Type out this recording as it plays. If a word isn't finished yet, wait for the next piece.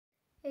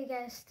Hey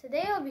guys,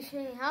 today I'll be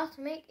showing you how to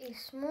make a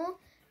small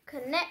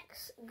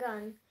K'NEX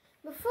gun.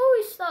 Before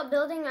we start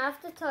building, I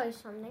have to tell you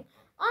something.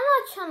 On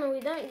our channel,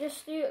 we don't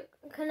just do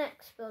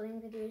K'NEX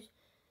building videos.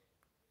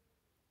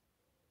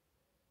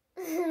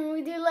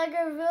 We do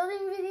Lego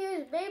building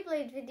videos,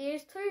 Beyblade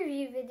videos, toy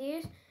review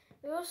videos.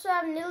 We also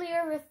have nearly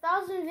over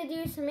 1,000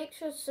 videos, so make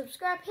sure to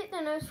subscribe, hit the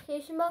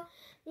notification bell.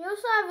 We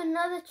also have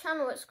another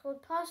channel, it's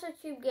called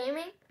ParsoTube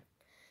Gaming.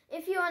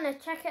 If you want to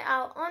check it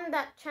out on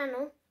that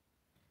channel,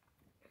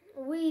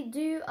 we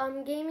do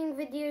gaming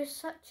videos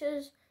such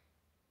as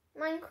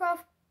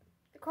Minecraft,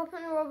 Cop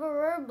and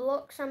Robber,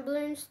 Roblox, and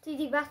Bloons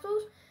TD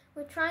Battles.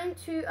 We're trying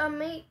to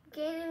make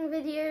gaming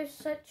videos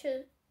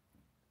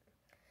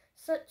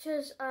such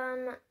as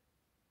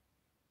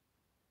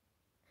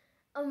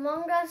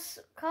Among Us,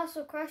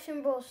 Castle Crash,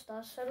 and Brawl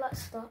Stars. So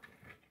let's start.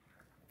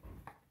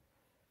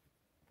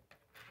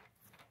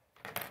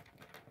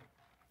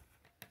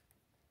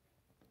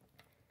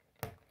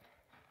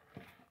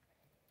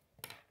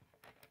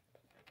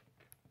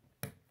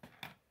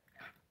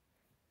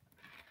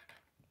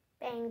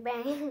 Bang,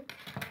 bang.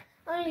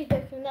 Only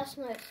joking, that's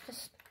not, it's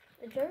just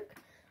a joke.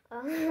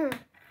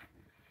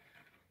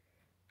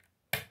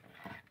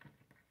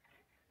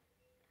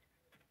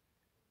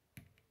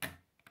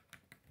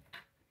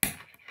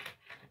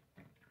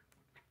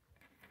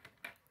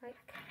 Like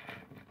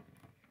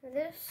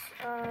this,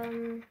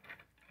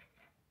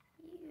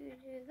 you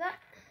do that.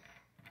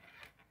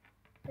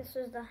 This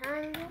is the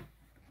handle.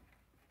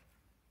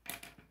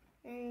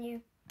 And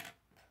you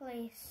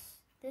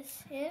place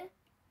this here.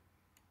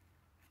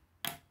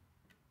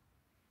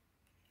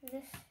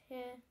 This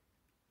here,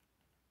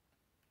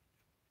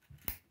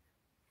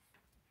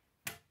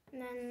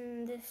 and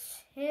then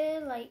this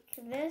here, like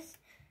this,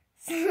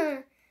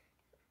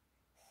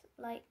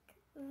 like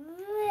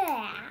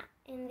that,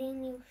 and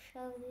then you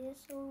shove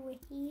this over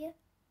here,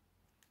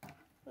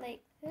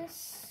 like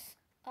this,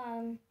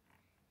 and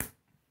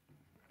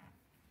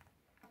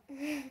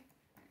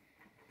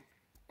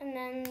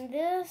then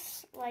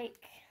this,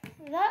 like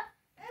that,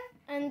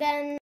 and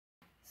then,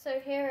 so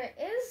here it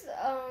is,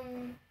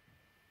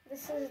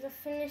 this is the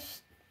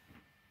finished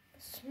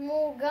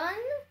small gun,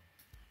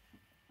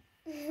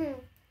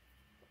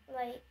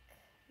 like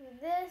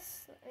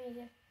this. Let me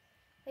just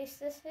place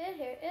this here.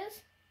 Here it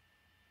is.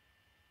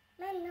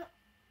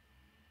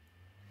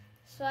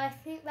 So I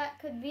think that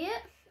could be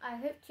it. I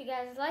hope you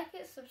guys like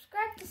it.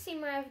 Subscribe to see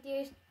more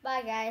videos.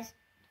 Bye guys.